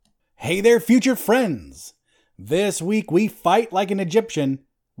Hey there, future friends! This week we fight like an Egyptian,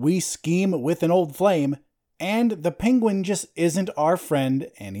 we scheme with an old flame, and the penguin just isn't our friend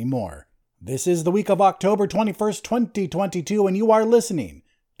anymore. This is the week of October 21st, 2022, and you are listening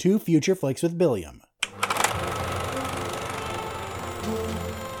to Future Flicks with Billiam.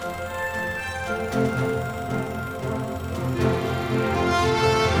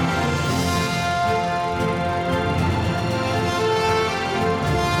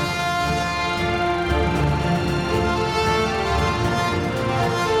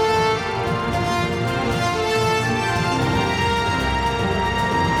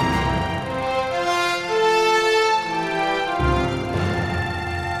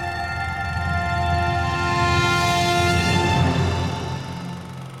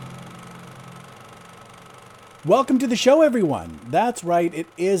 Welcome to the show, everyone. That's right, it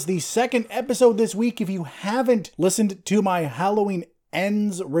is the second episode this week. If you haven't listened to my Halloween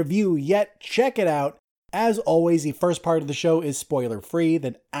Ends review yet, check it out. As always, the first part of the show is spoiler-free.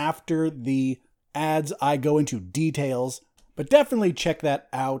 Then after the ads, I go into details. But definitely check that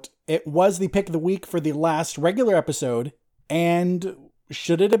out. It was the pick of the week for the last regular episode. And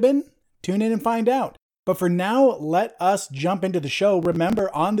should it have been? Tune in and find out. But for now, let us jump into the show.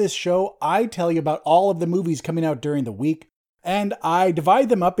 Remember, on this show, I tell you about all of the movies coming out during the week, and I divide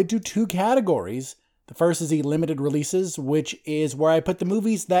them up into two categories. The first is the limited releases, which is where I put the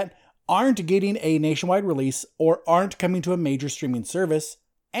movies that aren't getting a nationwide release or aren't coming to a major streaming service,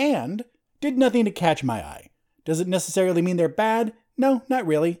 and did nothing to catch my eye. Does it necessarily mean they're bad? No, not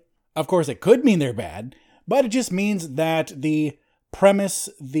really. Of course, it could mean they're bad, but it just means that the premise,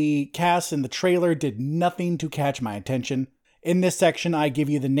 the cast, and the trailer did nothing to catch my attention. In this section, I give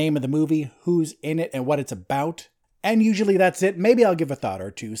you the name of the movie, who's in it, and what it's about. And usually that's it. Maybe I'll give a thought or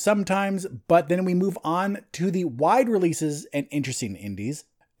two sometimes, but then we move on to the wide releases and interesting indies.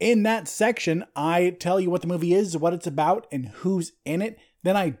 In that section, I tell you what the movie is, what it's about, and who's in it.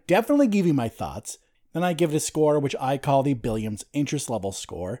 Then I definitely give you my thoughts. Then I give it a score, which I call the Billiam's interest level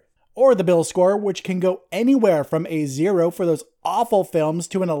score. Or the Bill score, which can go anywhere from a 0 for those awful films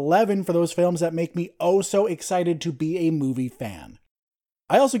to an 11 for those films that make me oh so excited to be a movie fan.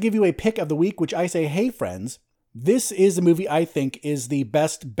 I also give you a pick of the week, which I say, hey friends, this is the movie I think is the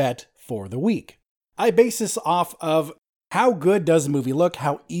best bet for the week. I base this off of how good does the movie look,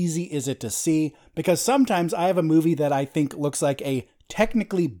 how easy is it to see, because sometimes I have a movie that I think looks like a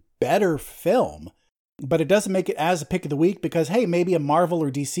technically better film, but it doesn't make it as a pick of the week because, hey, maybe a Marvel or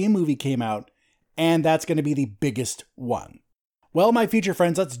DC movie came out, and that's going to be the biggest one. Well, my future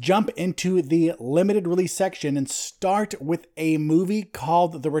friends, let's jump into the limited release section and start with a movie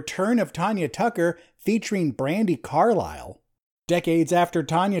called The Return of Tanya Tucker, featuring Brandi Carlile. Decades after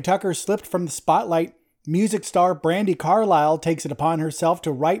Tanya Tucker slipped from the spotlight, music star Brandi Carlile takes it upon herself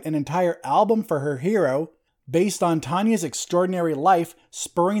to write an entire album for her hero, based on Tanya's extraordinary life,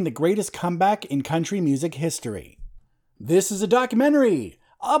 spurring the greatest comeback in country music history. This is a documentary,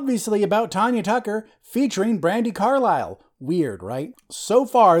 obviously about Tanya Tucker, featuring Brandi Carlile. Weird, right? So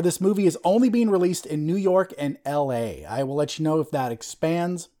far, this movie is only being released in New York and LA. I will let you know if that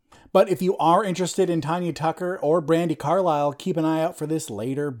expands. But if you are interested in Tanya Tucker or Brandi Carlile, keep an eye out for this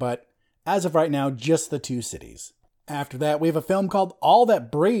later, but as of right now, just the two cities. After that, we have a film called All That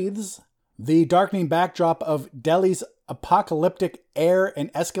Breathes. The darkening backdrop of Delhi's apocalyptic air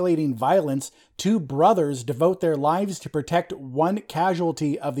and escalating violence, two brothers devote their lives to protect one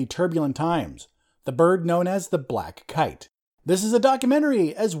casualty of the turbulent times, the bird known as the black kite. This is a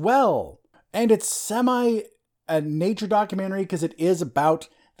documentary as well, and it's a nature documentary because it is about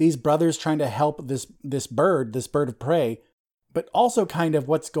these brothers trying to help this bird of prey, but also kind of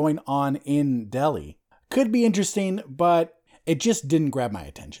what's going on in Delhi. Could be interesting, but it just didn't grab my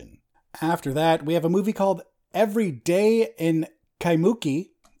attention. After that, we have a movie called Every Day in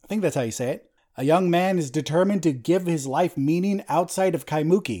Kaimuki. I think that's how you say it. A young man is determined to give his life meaning outside of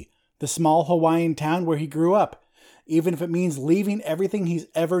Kaimuki, the small Hawaiian town where he grew up, even if it means leaving everything he's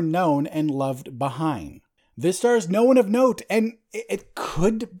ever known and loved behind. This stars no one of note, and it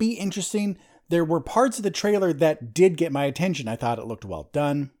could be interesting. There were parts of the trailer that did get my attention. I thought it looked well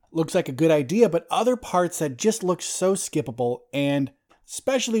done. Looks like a good idea, but other parts that just look so skippable, and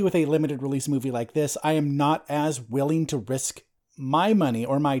especially with a limited release movie like this, I am not as willing to risk my money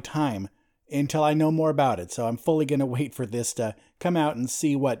or my time until I know more about it. So I'm fully going to wait for this to come out and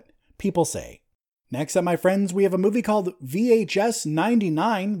see what people say. Next up, my friends, we have a movie called VHS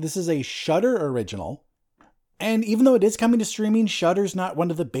 99. This is a Shudder original. And even though it is coming to streaming, Shudder's not one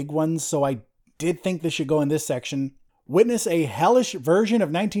of the big ones, so I did think this should go in this section. Witness a hellish version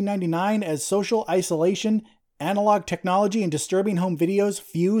of 1999 as social isolation analog technology and disturbing home videos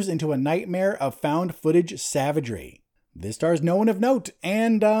fuse into a nightmare of found footage savagery. This stars no one of note,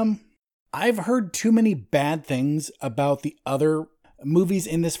 and I've heard too many bad things about the other movies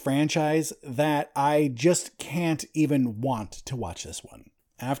in this franchise that I just can't even want to watch this one.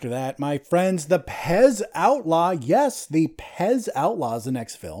 After that, my friends, The Pez Outlaw. Yes, The Pez Outlaw is the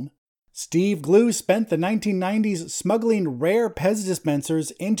next film. Steve Glue spent the 1990s smuggling rare Pez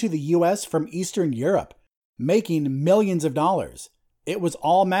dispensers into the US from Eastern Europe, making millions of dollars. It was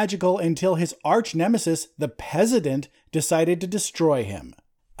all magical until his arch nemesis, the Pesident, decided to destroy him.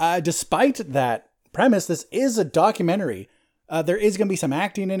 Despite that premise, this is a documentary. There is going to be some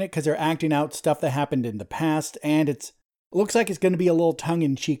acting in it because they're acting out stuff that happened in the past, and it looks like it's going to be a little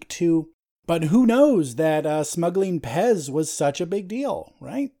tongue-in-cheek too. But who knows that smuggling Pez was such a big deal,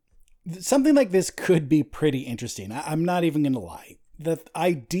 right? Something like this could be pretty interesting. I'm not even going to lie. The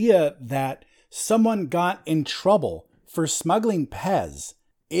idea that someone got in trouble for smuggling Pez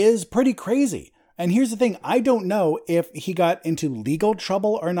is pretty crazy. And here's the thing, I don't know if he got into legal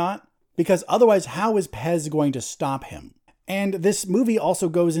trouble or not, because otherwise, how is Pez going to stop him? And this movie also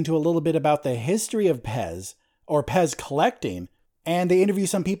goes into a little bit about the history of Pez, or Pez collecting, and they interview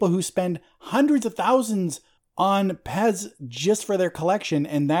some people who spend hundreds of thousands on Pez just for their collection,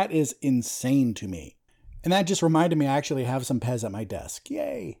 and that is insane to me. And that just reminded me I actually have some Pez at my desk.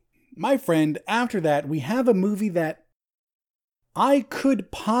 Yay! My friend, after that, we have a movie that I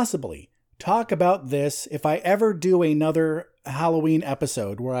could possibly talk about this if I ever do another Halloween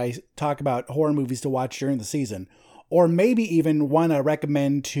episode where I talk about horror movies to watch during the season, or maybe even one I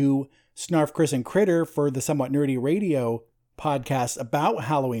recommend to Snarf, Chris, and Critter for the Somewhat Nerdy Radio podcast about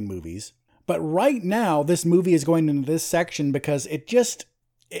Halloween movies. But right now, this movie is going into this section because it just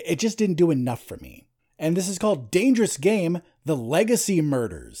didn't do enough for me. And this is called Dangerous Game: The Legacy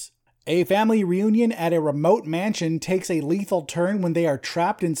Murders. A family reunion at a remote mansion takes a lethal turn when they are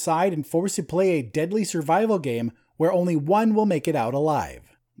trapped inside and forced to play a deadly survival game where only one will make it out alive.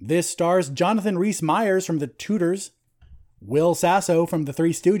 This stars Jonathan Rhys-Meyers from The Tudors, Will Sasso from The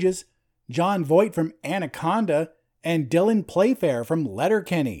Three Stooges, Jon Voight from Anaconda, and Dylan Playfair from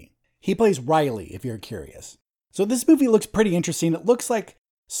Letterkenny. He plays Riley, if you're curious. So this movie looks pretty interesting. It looks like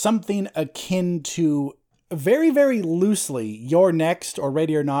something akin to, very, very loosely, You're Next or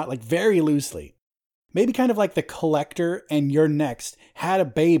Ready or Not, like very loosely. Maybe kind of like The Collector and You're Next had a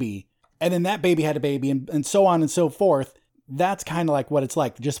baby, and then that baby had a baby, and so on and so forth. That's kind of like what it's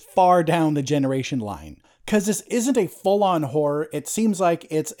like, just far down the generation line. Because this isn't a full-on horror. It seems like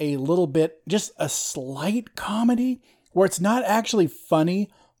it's a little bit, just a slight comedy, where it's not actually funny,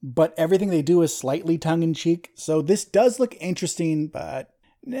 but everything they do is slightly tongue-in-cheek. So this does look interesting, but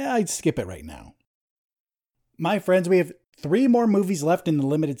I'd skip it right now. My friends, we have 3 more movies left in the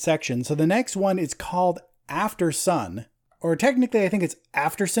limited section. So the next one is called After Sun, or technically I think it's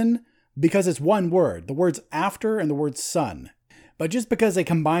Aftersun, because it's one word. The word's after and the word's sun. But just because they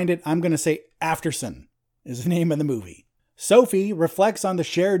combined it, I'm going to say Aftersun is the name of the movie. Sophie reflects on the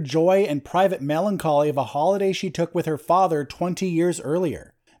shared joy and private melancholy of a holiday she took with her father 20 years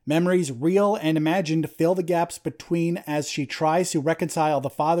earlier. Memories real and imagined fill the gaps between as she tries to reconcile the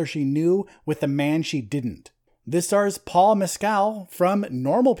father she knew with the man she didn't. This stars Paul Mescal from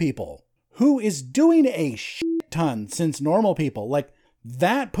Normal People, who is doing a shit ton since Normal People. Like,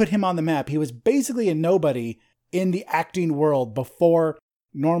 that put him on the map. He was basically a nobody in the acting world before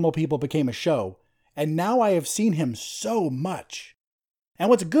Normal People became a show. And now I have seen him so much. And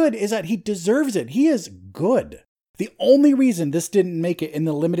what's good is that he deserves it. He is good. The only reason this didn't make it in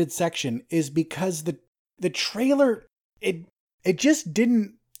the limited section is because the trailer, it just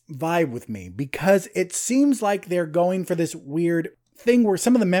didn't vibe with me, because it seems like they're going for this weird thing where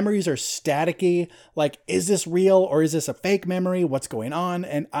some of the memories are staticky. Like, is this real or is this a fake memory? What's going on?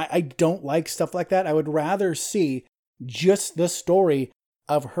 And I don't like stuff like that. I would rather see just the story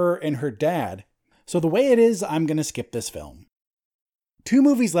of her and her dad. So the way it is, I'm going to skip this film. 2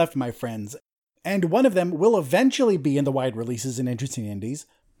 movies left, my friends, and one of them will eventually be in the wide releases and interesting indies,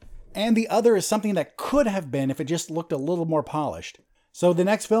 and the other is something that could have been if it just looked a little more polished. So the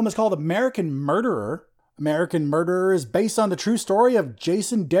next film is called American Murderer. American Murderer is based on the true story of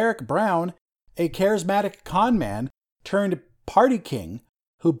Jason Derek Brown, a charismatic con man turned party king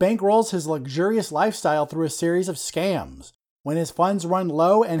who bankrolls his luxurious lifestyle through a series of scams. When his funds run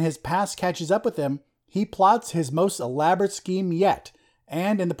low and his past catches up with him, he plots his most elaborate scheme yet,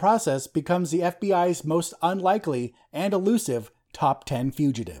 and in the process becomes the FBI's most unlikely and elusive top 10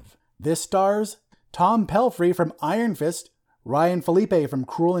 fugitive. This stars Tom Pelphrey from Iron Fist, Ryan Felipe from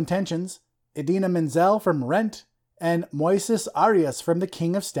Cruel Intentions, Idina Menzel from Rent, and Moises Arias from The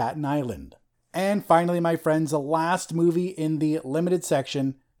King of Staten Island. And finally, my friends, the last movie in the limited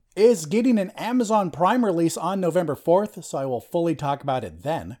section is getting an Amazon Prime release on November 4th, so I will fully talk about it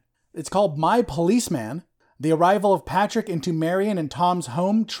then. It's called My Policeman. The arrival of Patrick into Marion and Tom's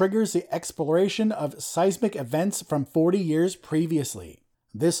home triggers the exploration of seismic events from 40 years previously.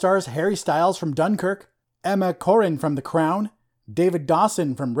 This stars Harry Styles from Dunkirk, Emma Corrin from The Crown, David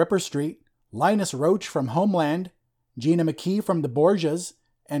Dawson from Ripper Street, Linus Roach from Homeland, Gina McKee from The Borgias,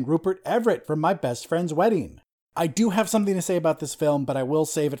 and Rupert Everett from My Best Friend's Wedding. I do have something to say about this film, but I will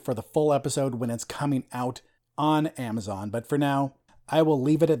save it for the full episode when it's coming out on Amazon. But for now, I will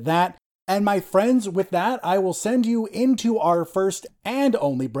leave it at that. And my friends, with that, I will send you into our first and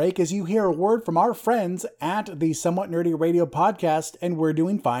only break as you hear a word from our friends at the Somewhat Nerdy Radio podcast, and We're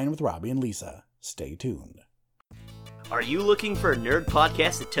Doing Fine with Robbie and Lisa. Stay tuned. Are you looking for a nerd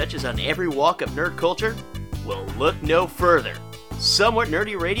podcast that touches on every walk of nerd culture? Well, look no further. Somewhat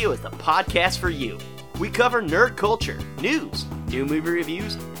Nerdy Radio is the podcast for you. We cover nerd culture, news, new movie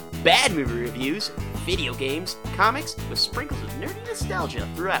reviews, bad movie reviews, video games, comics, with sprinkles of nerdy nostalgia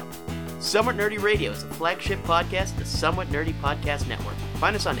throughout. Somewhat Nerdy Radio is the flagship podcast of the Somewhat Nerdy Podcast Network.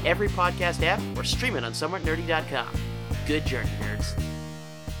 Find us on every podcast app or stream it on somewhatnerdy.com. Good journey, nerds.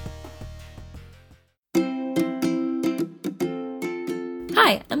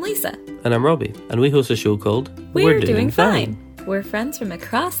 Hi, I'm Lisa. And I'm Robbie, and we host a show called We're Doing Fine. We're friends from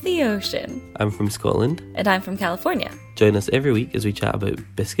across the ocean. I'm from Scotland. And I'm from California. Join us every week as we chat about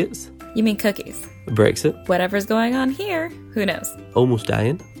biscuits. You mean cookies? Brexit. Whatever's going on here, who knows? Almost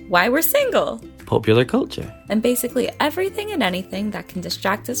dying. Why we're single. Popular culture. And basically everything and anything that can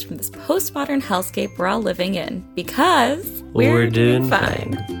distract us from this postmodern hellscape we're all living in. Because we're doing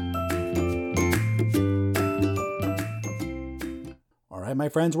fine. Alright, my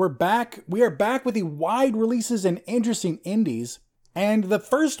friends, we're back. We are back with the wide releases and interesting indies. And the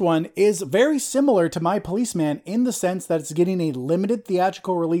first one is very similar to My Policeman in the sense that it's getting a limited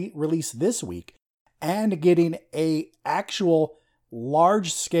theatrical release this week and getting a actual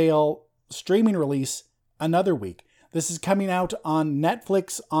large-scale streaming release another week. This is coming out on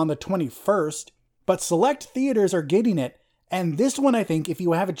Netflix on the 21st, but select theaters are getting it, and this one I think if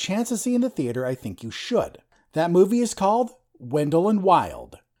you have a chance to see in the theater, I think you should. That movie is called Wendell and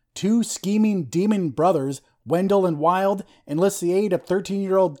Wild. Two scheming demon brothers, Wendell and Wild, enlist the aid of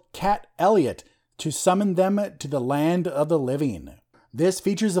 13-year-old Cat Elliott to summon them to the land of the living. This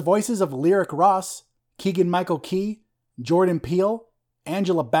features the voices of Lyric Ross, Keegan-Michael Key, Jordan Peele,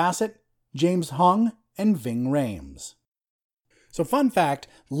 Angela Bassett, James Hong, and Ving Rhames. So fun fact,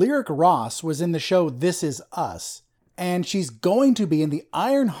 Lyric Ross was in the show This Is Us, and she's going to be in the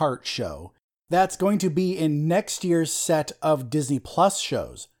Ironheart show that's going to be in next year's set of Disney Plus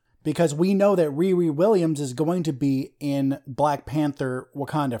shows, because we know that Riri Williams is going to be in Black Panther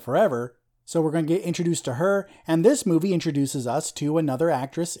Wakanda Forever, so we're going to get introduced to her, and this movie introduces us to another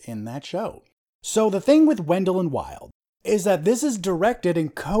actress in that show. So the thing with Wendell and Wild is that this is directed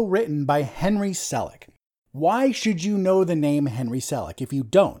and co-written by Henry Selick. Why should you know the name Henry Selick if you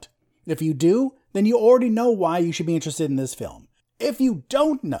don't? If you do, then you already know why you should be interested in this film. If you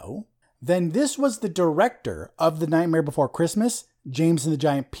don't know, then this was the director of The Nightmare Before Christmas, James and the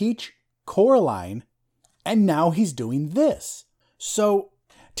Giant Peach, Coraline, and now he's doing this. So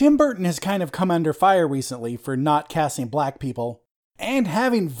Tim Burton has kind of come under fire recently for not casting black people and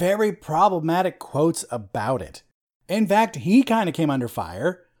having very problematic quotes about it. In fact, he kind of came under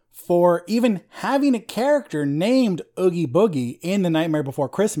fire for even having a character named Oogie Boogie in The Nightmare Before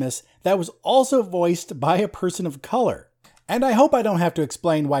Christmas that was also voiced by a person of color. And I hope I don't have to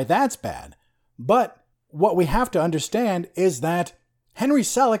explain why that's bad. But what we have to understand is that Henry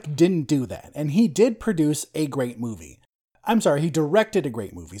Selick didn't do that, and he did produce a great movie. He directed a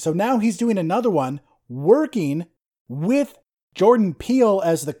great movie. So now he's doing another one, working with Jordan Peele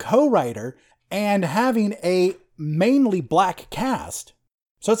as the co-writer and having a mainly black cast.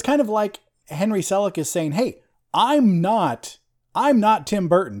 So it's kind of like Henry Selick is saying, hey, I'm not Tim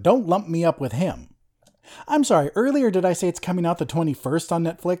Burton. Don't lump me up with him. I'm sorry, earlier did I say it's coming out the 21st on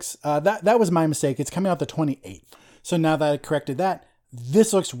Netflix? That was my mistake. It's coming out the 28th. So now that I corrected that,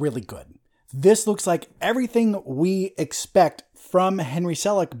 this looks really good. This looks like everything we expect from Henry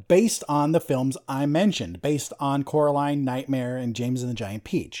Selick based on the films I mentioned, based on Coraline, Nightmare, and James and the Giant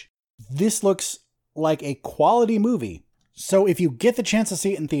Peach. This looks like a quality movie. So if you get the chance to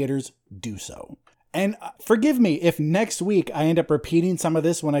see it in theaters, do so. And forgive me if next week I end up repeating some of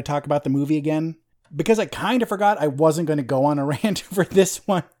this when I talk about the movie again, because I kind of forgot I wasn't going to go on a rant for this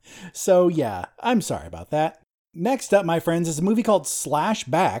one. So yeah, I'm sorry about that. Next up, my friends, is a movie called Slash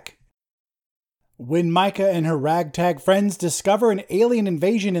Back. When Micah and her ragtag friends discover an alien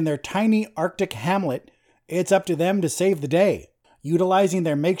invasion in their tiny Arctic hamlet, it's up to them to save the day. Utilizing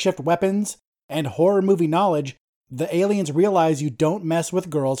their makeshift weapons and horror movie knowledge, the aliens realize you don't mess with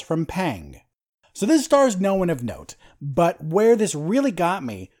girls from Pang. So this stars no one of note, but where this really got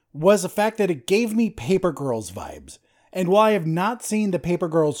me was the fact that it gave me Paper Girls vibes. And while I have not seen the Paper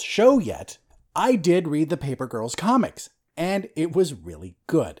Girls show yet, I did read the Paper Girls comics, and it was really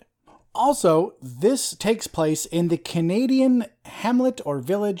good. Also, this takes place in the Canadian hamlet or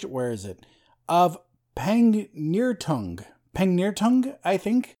village, where is it, of Pangnirtung, I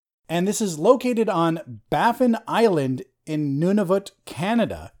think. And this is located on Baffin Island in Nunavut,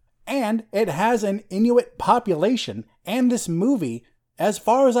 Canada. And it has an Inuit population. And this movie, as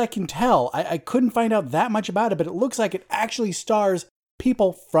far as I can tell, I couldn't find out that much about it, but it looks like it actually stars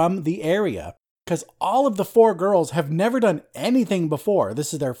people from the area. Because all of the 4 girls have never done anything before.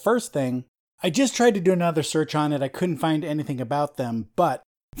 This is their first thing. I just tried to do another search on it. I couldn't find anything about them. But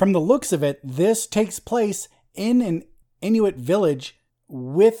from the looks of it, this takes place in an Inuit village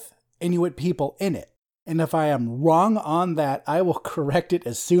with Inuit people in it. And if I am wrong on that, I will correct it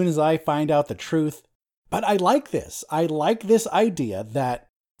as soon as I find out the truth. But I like this. I like this idea that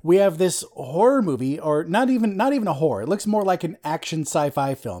we have this horror movie, or not even a horror. It looks more like an action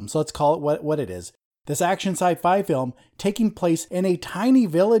sci-fi film. So let's call it what it is. This action sci-fi film taking place in a tiny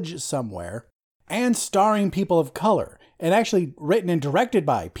village somewhere and starring people of color. And actually written and directed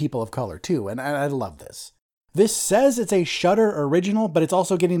by people of color too. And I love this. This says it's a Shudder original, but it's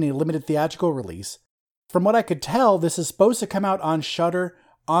also getting a limited theatrical release. From what I could tell, this is supposed to come out on Shudder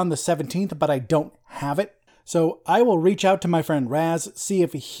on the 17th, but I don't have it. So I will reach out to my friend Raz, see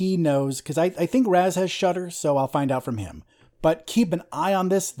if he knows, because I think Raz has Shudder, so I'll find out from him. But keep an eye on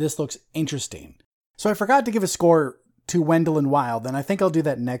this. This looks interesting. So I forgot to give a score to Wendell and Wild, and I think I'll do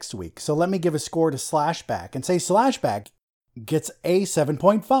that next week. So let me give a score to Slashback, and say Slashback gets a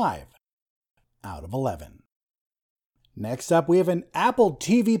 7.5 out of 11. Next up, we have an Apple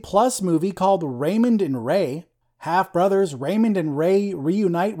TV Plus movie called Raymond and Ray. Half-brothers Raymond and Ray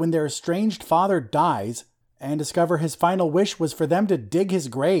reunite when their estranged father dies and discover his final wish was for them to dig his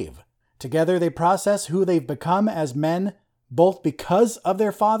grave. Together, they process who they've become as men, both because of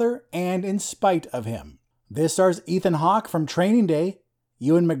their father and in spite of him. This stars Ethan Hawke from Training Day,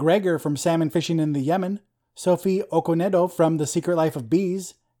 Ewan McGregor from Salmon Fishing in the Yemen, Sophie Okonedo from The Secret Life of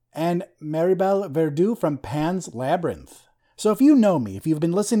Bees, and Maribel Verdú from Pan's Labyrinth. So if you know me, if you've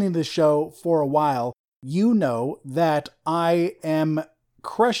been listening to the show for a while, you know that I am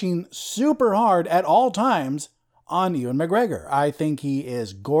crushing super hard at all times on Ewan McGregor. I think he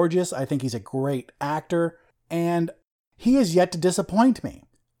is gorgeous. I think he's a great actor, and he is yet to disappoint me.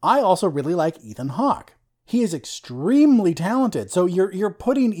 I also really like Ethan Hawke. He is extremely talented. So you're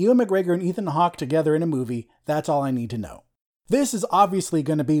putting Ewan McGregor and Ethan Hawke together in a movie. That's all I need to know. This is obviously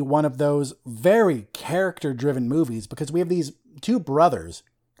going to be one of those very character-driven movies because we have these 2 brothers,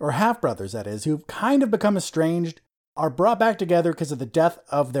 or half-brothers that is, who've kind of become estranged, are brought back together because of the death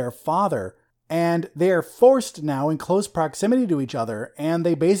of their father, and they are forced now in close proximity to each other, and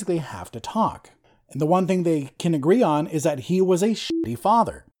they basically have to talk. And the one thing they can agree on is that he was a shitty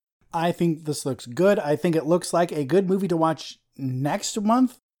father. I think this looks good. I think it looks like a good movie to watch next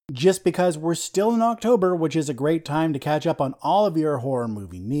month, just because we're still in October, which is a great time to catch up on all of your horror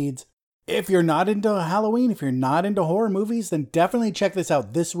movie needs. If you're not into Halloween, if you're not into horror movies, then definitely check this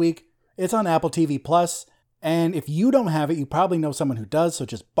out this week. It's on Apple TV Plus, and if you don't have it, you probably know someone who does, so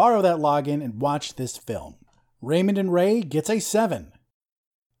just borrow that login and watch this film. Raymond and Ray gets a 7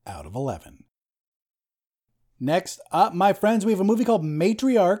 out of 11. Next up, my friends, we have a movie called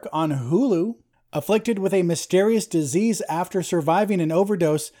Matriarch on Hulu. Afflicted with a mysterious disease after surviving an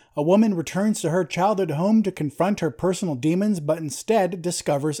overdose, a woman returns to her childhood home to confront her personal demons, but instead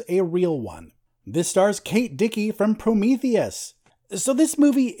discovers a real one. This stars Kate Dickie from Prometheus. So this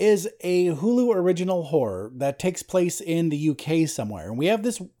movie is a Hulu original horror that takes place in the UK somewhere. And we have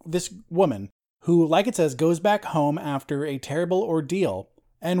this woman who, like it says, goes back home after a terrible ordeal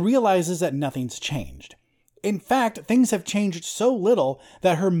and realizes that nothing's changed. In fact, things have changed so little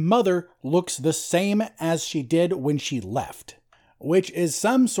that her mother looks the same as she did when she left, which is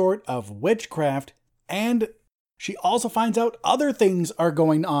some sort of witchcraft, and she also finds out other things are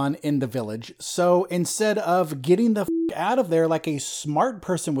going on in the village, so instead of getting the out of there like a smart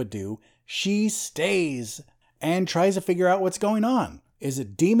person would do, she stays and tries to figure out what's going on. Is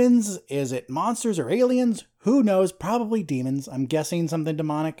it demons? Is it monsters or aliens? Who knows? Probably demons. I'm guessing something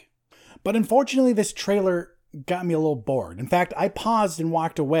demonic. But unfortunately, this trailer got me a little bored. In fact, I paused and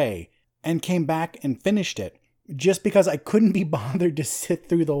walked away and came back and finished it just because I couldn't be bothered to sit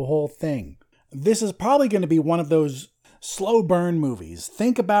through the whole thing. this is probably going to be one of those slow burn movies.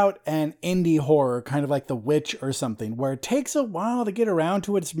 Think about an indie horror, kind of like The Witch or something, where it takes a while to get around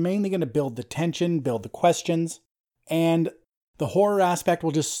to it. It's mainly going to build the tension, build the questions, and the horror aspect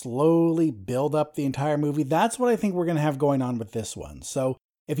will just slowly build up the entire movie. That's what I think we're going to have going on with this one. So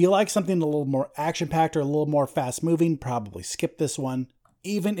if you like something a little more action-packed or a little more fast-moving, probably skip this one.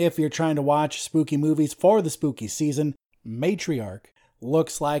 Even if you're trying to watch spooky movies for the spooky season, Matriarch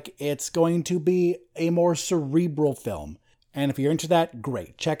looks like it's going to be a more cerebral film. And if you're into that,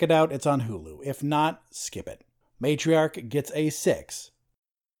 great. Check it out. It's on Hulu. If not, skip it. Matriarch gets a 6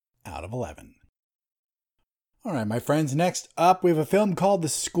 out of 11. All right, my friends, next up, we have a film called The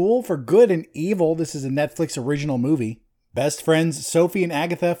School for Good and Evil. This is a Netflix original movie. Best friends Sophie and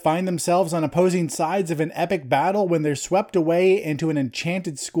Agatha find themselves on opposing sides of an epic battle when they're swept away into an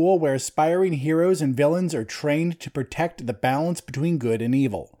enchanted school where aspiring heroes and villains are trained to protect the balance between good and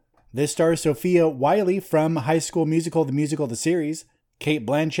evil. This stars Sophia Wiley from High School Musical, the musical, the series, Cate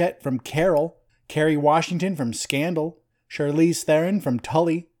Blanchett from Carol, Kerry Washington from Scandal, Charlize Theron from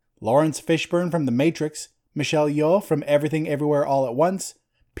Tully, Lawrence Fishburne from The Matrix, Michelle Yeoh from Everything Everywhere All at Once,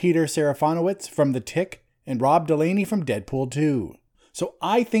 Peter Serafinowicz from The Tick, and Rob Delaney from Deadpool 2. So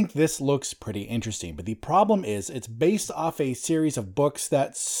I think this looks pretty interesting, but the problem is it's based off a series of books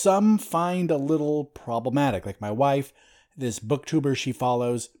that some find a little problematic. Like my wife, this booktuber she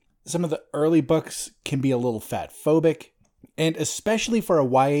follows, some of the early books can be a little fat-phobic, and especially for a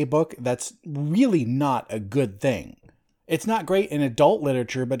YA book, that's really not a good thing. It's not great in adult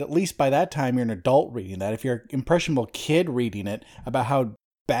literature, but at least by that time you're an adult reading that. If you're an impressionable kid reading it about how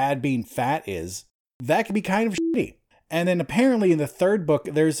bad being fat is, that can be kind of shitty. And then apparently in the third book,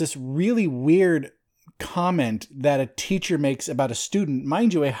 there's this really weird comment that a teacher makes about a student,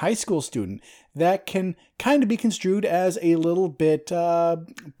 mind you, a high school student, that can kind of be construed as a little bit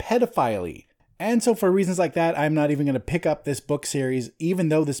pedophile-y. And so for reasons like that, I'm not even going to pick up this book series, even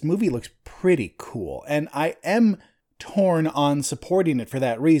though this movie looks pretty cool. And I am torn on supporting it for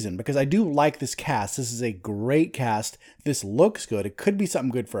that reason, because I do like this cast. This is a great cast. This looks good. It could be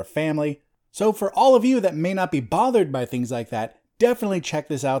something good for a family. So for all of you that may not be bothered by things like that, definitely check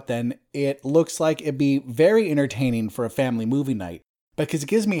this out then. It looks like it'd be very entertaining for a family movie night, because it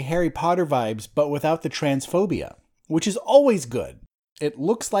gives me Harry Potter vibes, but without the transphobia, which is always good. It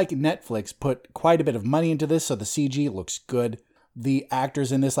looks like Netflix put quite a bit of money into this, so the CG looks good. The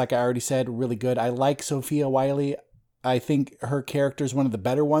actors in this, like I already said, really good. I like Sophia Wiley. I think her character is one of the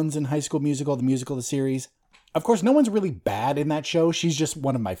better ones in High School Musical, the musical, the series. Of course, no one's really bad in that show. She's just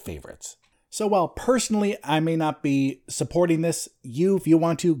one of my favorites. So while personally I may not be supporting this, if you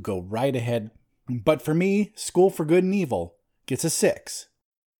want to, go right ahead. But for me, School for Good and Evil gets a 6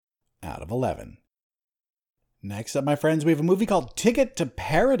 out of 11. Next up, my friends, we have a movie called Ticket to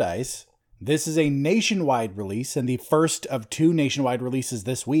Paradise. This is a nationwide release and the first of 2 nationwide releases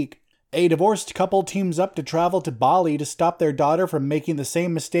this week. A divorced couple teams up to travel to Bali to stop their daughter from making the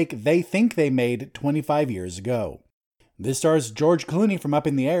same mistake they think they made 25 years ago. This stars George Clooney from Up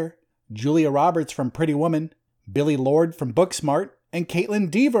in the Air, Julia Roberts from Pretty Woman, Billy Lord from Booksmart, and Caitlin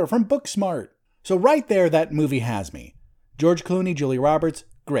Dever from Booksmart. So right there, that movie has me. George Clooney, Julia Roberts,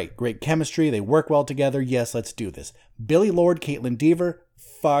 great chemistry, they work well together, yes, let's do this. Billy Lord, Caitlin Dever,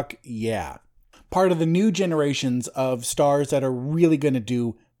 fuck yeah. Part of the new generations of stars that are really going to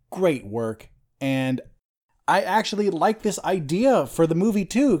do great work, and I actually like this idea for the movie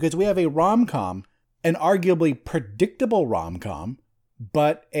too, because we have a rom-com, an arguably predictable rom-com,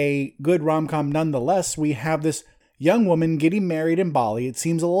 but a good rom-com nonetheless. We have this young woman getting married in Bali. It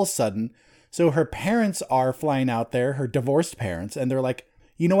seems a little sudden. So her parents are flying out there, her divorced parents, and they're like,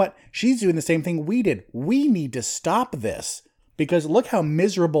 you know what? She's doing the same thing we did. We need to stop this because look how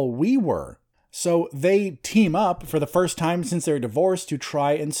miserable we were. So they team up for the first time since their divorce to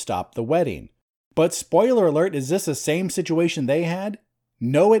try and stop the wedding. But spoiler alert, is this the same situation they had?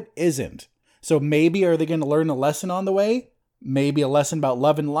 No, it isn't. So maybe are they going to learn a lesson on the way? Maybe a lesson about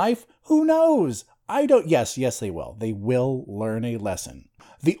love and life? Who knows? Yes, they will. They will learn a lesson.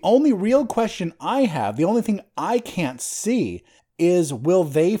 The only real question I have, the only thing I can't see is, will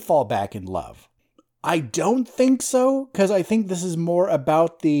they fall back in love? I don't think so, because I think this is more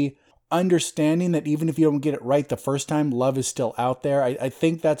about the understanding that even if you don't get it right the first time, love is still out there. I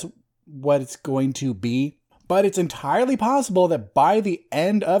think that's what it's going to be. But it's entirely possible that by the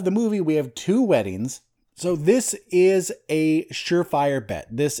end of the movie, we have 2 weddings. So this is a surefire bet.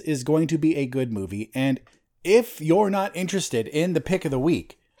 This is going to be a good movie. And if you're not interested in the pick of the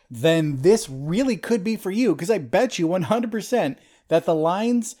week, then this really could be for you. Because I bet you 100% that the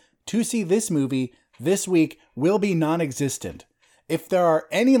lines to see this movie this week will be non-existent. If there are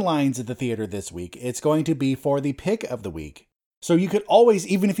any lines at the theater this week, it's going to be for the pick of the week. So you could always,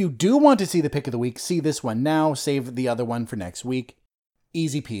 even if you do want to see the pick of the week, see this one now, save the other one for next week.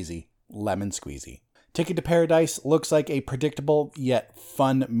 Easy peasy, lemon squeezy. Ticket to Paradise looks like a predictable yet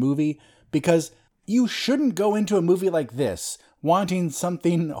fun movie because you shouldn't go into a movie like this wanting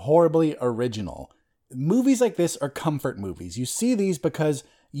something horribly original. Movies like this are comfort movies. You see these because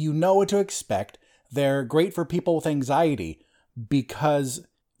you know what to expect. They're great for people with anxiety because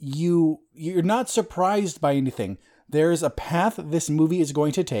you're not surprised by anything. There's a path this movie is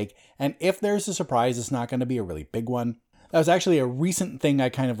going to take, and if there's a surprise, it's not going to be a really big one. That was actually a recent thing I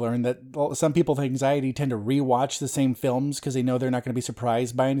kind of learned, that some people with anxiety tend to rewatch the same films because they know they're not going to be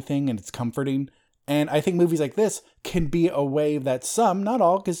surprised by anything, and it's comforting. And I think movies like this can be a way that some, not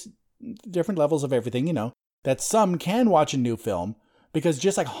all, because different levels of everything, that some can watch a new film, because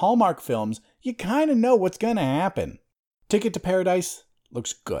just like Hallmark films, you kind of know what's going to happen. Ticket to Paradise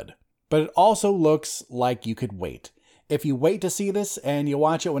looks good, but it also looks like you could wait. If you wait to see this and you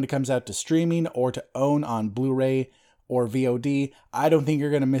watch it when it comes out to streaming or to own on Blu-ray or VOD, I don't think you're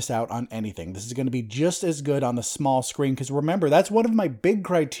going to miss out on anything. This is going to be just as good on the small screen, because remember, that's one of my big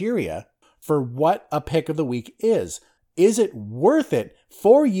criteria for what a pick of the week is. Is it worth it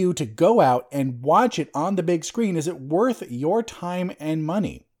for you to go out and watch it on the big screen? Is it worth your time and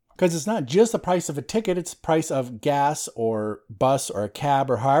money? Because it's not just the price of a ticket, it's the price of gas or bus or a cab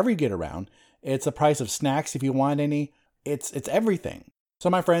or however you get around. It's the price of snacks if you want any. It's everything.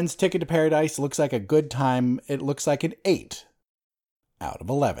 So my friends, Ticket to Paradise looks like a good time. It looks like an 8 out of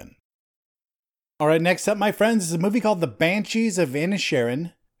 11. All right, next up, my friends, is a movie called The Banshees of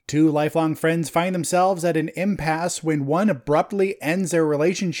Inisherin. Two lifelong friends find themselves at an impasse when one abruptly ends their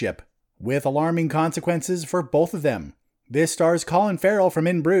relationship, with alarming consequences for both of them. This stars Colin Farrell from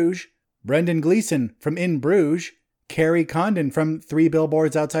In Bruges, Brendan Gleeson from In Bruges, Carrie Condon from 3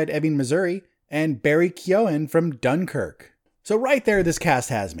 Billboards Outside Ebbing, Missouri, and Barry Keoghan from Dunkirk. So right there, this cast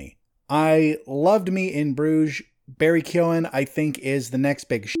has me. I loved me In Bruges. Barry Keoghan, I think, is the next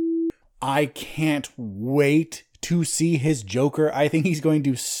big I can't wait to see his Joker. I think he's going to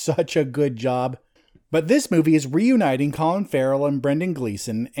do such a good job. But this movie is reuniting Colin Farrell and Brendan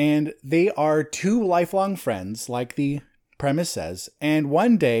Gleeson, and they are two lifelong friends, like the premise says. And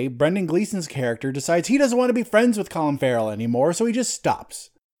one day, Brendan Gleeson's character decides he doesn't want to be friends with Colin Farrell anymore, so he just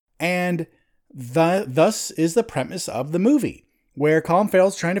stops. And thus is the premise of the movie, where Colin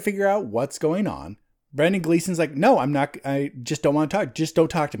Farrell's trying to figure out what's going on. Brendan Gleeson's like, no, I just don't want to talk. Just don't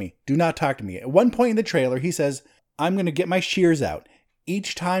talk to me. Do not talk to me. At one point in the trailer, he says, I'm going to get my shears out.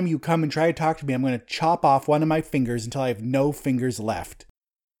 Each time you come and try to talk to me, I'm going to chop off one of my fingers until I have no fingers left.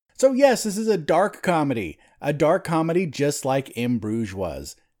 So yes, this is a dark comedy just like In Bruges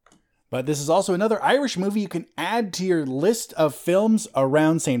was. But this is also another Irish movie you can add to your list of films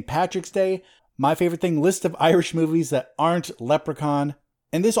around St. Patrick's Day. My favorite thing, list of Irish movies that aren't Leprechaun.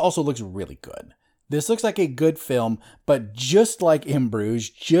 And this also looks really good. This looks like a good film, but just like In Bruges,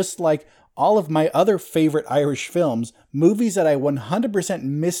 just like all of my other favorite Irish films, movies that I 100%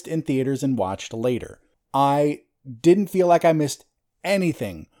 missed in theaters and watched later. I didn't feel like I missed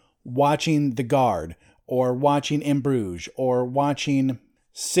anything watching The Guard, or watching In Bruges, or watching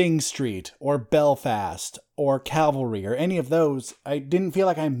Sing Street, or Belfast, or Cavalry, or any of those. I didn't feel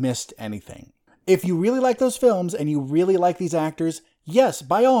like I missed anything. If you really like those films and you really like these actors, yes,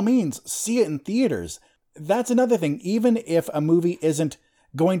 by all means, see it in theaters. That's another thing. Even if a movie isn't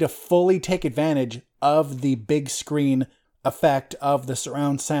going to fully take advantage of the big screen effect, of the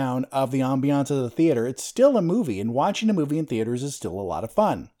surround sound, of the ambiance of the theater, it's still a movie, and watching a movie in theaters is still a lot of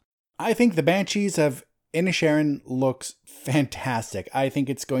fun. I think The Banshees of Inisherin looks fantastic. I think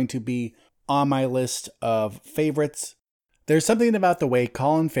it's going to be on my list of favorites. There's something about the way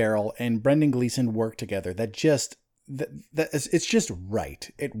Colin Farrell and Brendan Gleeson work together that it's just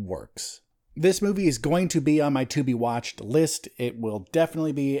right. It works. This movie is going to be on my to-be-watched list. It will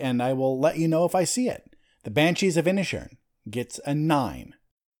definitely be, and I will let you know if I see it. The Banshees of Inisherin gets a 9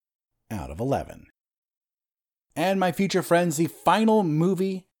 out of 11. And my future friends, the final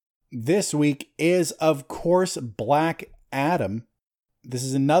movie this week is, of course, Black Adam. This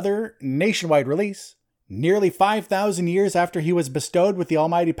is another nationwide release. Nearly 5,000 years after he was bestowed with the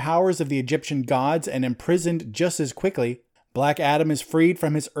almighty powers of the Egyptian gods and imprisoned just as quickly, Black Adam is freed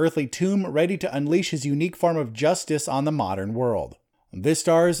from his earthly tomb, ready to unleash his unique form of justice on the modern world. This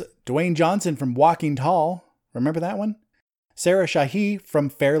stars Dwayne Johnson from Walking Tall. Remember that one? Sarah Shahi from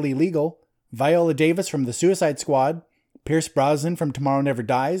Fairly Legal. Viola Davis from The Suicide Squad. Pierce Brosnan from Tomorrow Never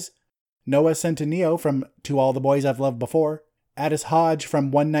Dies. Noah Centineo from To All the Boys I've Loved Before. Addis Hodge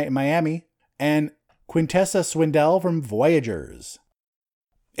from One Night in Miami. And Quintessa Swindell from Voyagers.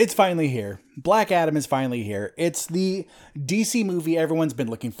 It's finally here. Black Adam is finally here. It's the DC movie everyone's been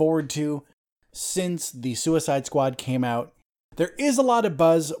looking forward to since the Suicide Squad came out. There is a lot of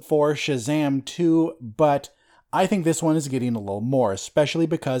buzz for Shazam 2, but I think this one is getting a little more, especially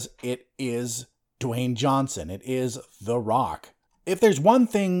because it is Dwayne Johnson. It is The Rock. If there's one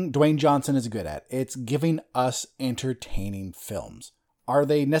thing Dwayne Johnson is good at, it's giving us entertaining films. Are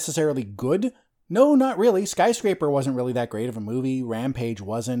they necessarily good? No, not really. Skyscraper wasn't really that great of a movie. Rampage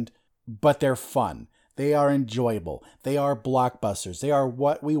wasn't. But they're fun. They are enjoyable. They are blockbusters. They are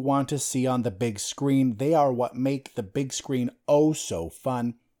what we want to see on the big screen. They are what make the big screen oh so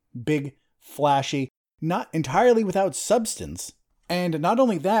fun. Big, flashy, not entirely without substance. And not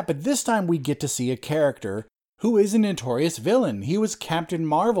only that, but this time we get to see a character who is a notorious villain. He was Captain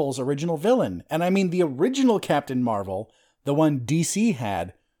Marvel's original villain. And I mean the original Captain Marvel, the one DC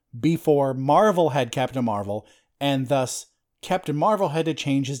had, before Marvel had Captain Marvel, and thus Captain Marvel had to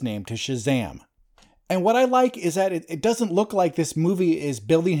change his name to Shazam. And what I like is that it doesn't look like this movie is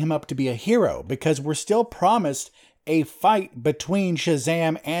building him up to be a hero, because we're still promised a fight between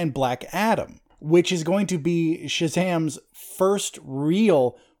Shazam and Black Adam, which is going to be Shazam's first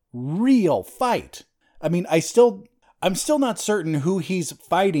real fight. I mean, I'm still not certain who he's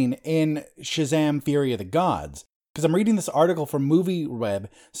fighting in Shazam Fury of the Gods. Because I'm reading this article from MovieWeb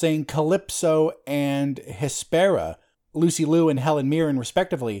saying Calypso and Hespera, Lucy Liu and Helen Mirren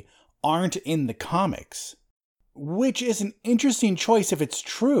respectively, aren't in the comics. Which is an interesting choice if it's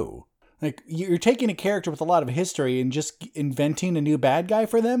true. Like, you're taking a character with a lot of history and just inventing a new bad guy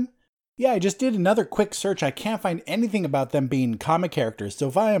for them? Yeah, I just did another quick search. I can't find anything about them being comic characters, so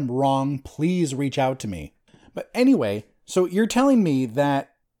if I am wrong, please reach out to me. But anyway, so you're telling me that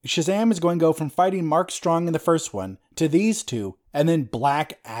Shazam is going to go from fighting Mark Strong in the first one to these two, and then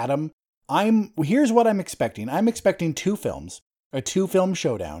Black Adam. Here's what I'm expecting. I'm expecting two films, a 2-film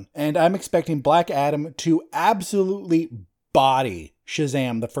showdown, and I'm expecting Black Adam to absolutely body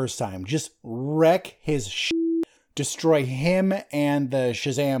Shazam the first time. Just wreck his shit, destroy him and the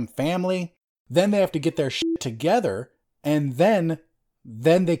Shazam family. Then they have to get their shit together, and then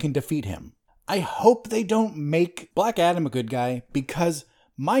they can defeat him. I hope they don't make Black Adam a good guy, because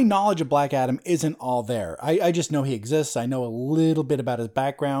my knowledge of Black Adam isn't all there. I just know he exists. I know a little bit about his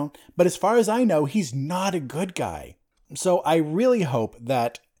background. But as far as I know, he's not a good guy. So I really hope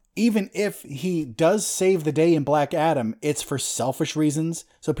that even if he does save the day in Black Adam, it's for selfish reasons.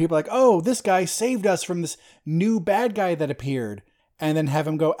 So people are like, oh, this guy saved us from this new bad guy that appeared. And then have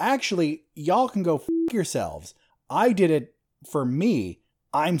him go, actually, y'all can go f*** yourselves. I did it for me.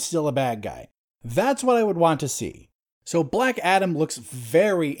 I'm still a bad guy. That's what I would want to see. So Black Adam looks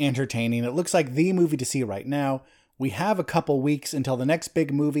very entertaining. It looks like the movie to see right now. We have a couple weeks until the next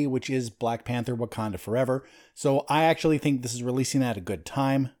big movie, which is Black Panther: Wakanda Forever. So I actually think this is releasing at a good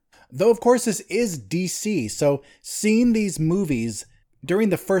time. Though, of course, this is DC, so seeing these movies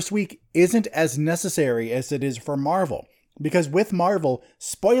during the first week isn't as necessary as it is for Marvel. Because with Marvel,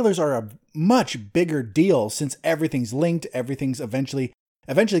 spoilers are a much bigger deal since everything's linked, everything's eventually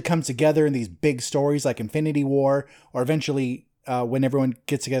comes together in these big stories like Infinity War, or eventually when everyone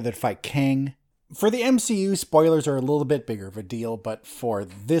gets together to fight Kang. For the MCU, spoilers are a little bit bigger of a deal, but for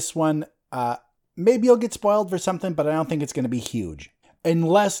this one, maybe you'll get spoiled for something, but I don't think it's going to be huge.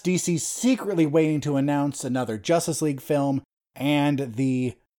 Unless DC's secretly waiting to announce another Justice League film and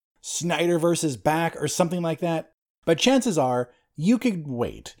the Snyderverse is back or something like that. But chances are you could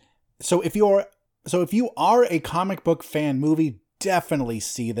wait. So if you are a comic book fan movie, definitely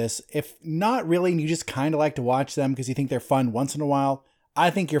see this. If not really, and you just kind of like to watch them because you think they're fun once in a while, I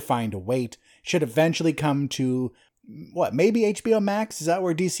think you're fine to wait. Should eventually come to, maybe HBO Max? Is that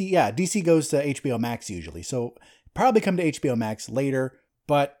where DC? Yeah, DC goes to HBO Max usually. So probably come to HBO Max later.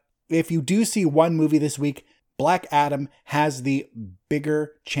 But if you do see one movie this week, Black Adam has the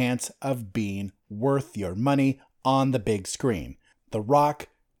bigger chance of being worth your money on the big screen. The Rock,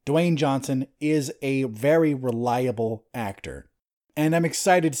 Dwayne Johnson, is a very reliable actor. And I'm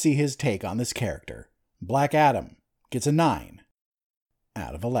excited to see his take on this character. Black Adam gets a 9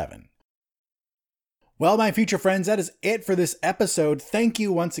 out of 11. Well, my future friends, that is it for this episode. Thank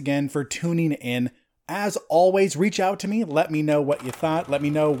you once again for tuning in. As always, reach out to me. Let me know what you thought. Let me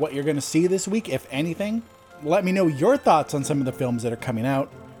know what you're going to see this week, if anything. Let me know your thoughts on some of the films that are coming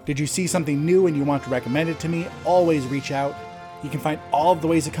out. Did you see something new and you want to recommend it to me? Always reach out. You can find all of the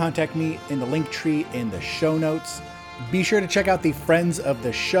ways to contact me in the link tree in the show notes. Be sure to check out the friends of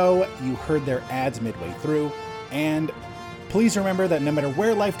the show. You heard their ads midway through. And please remember that no matter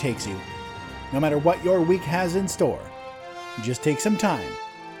where life takes you, no matter what your week has in store, just take some time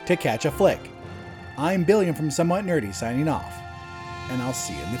to catch a flick I'm Billiam from Somewhat Nerdy signing off, and I'll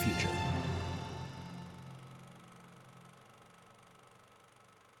see you in the future.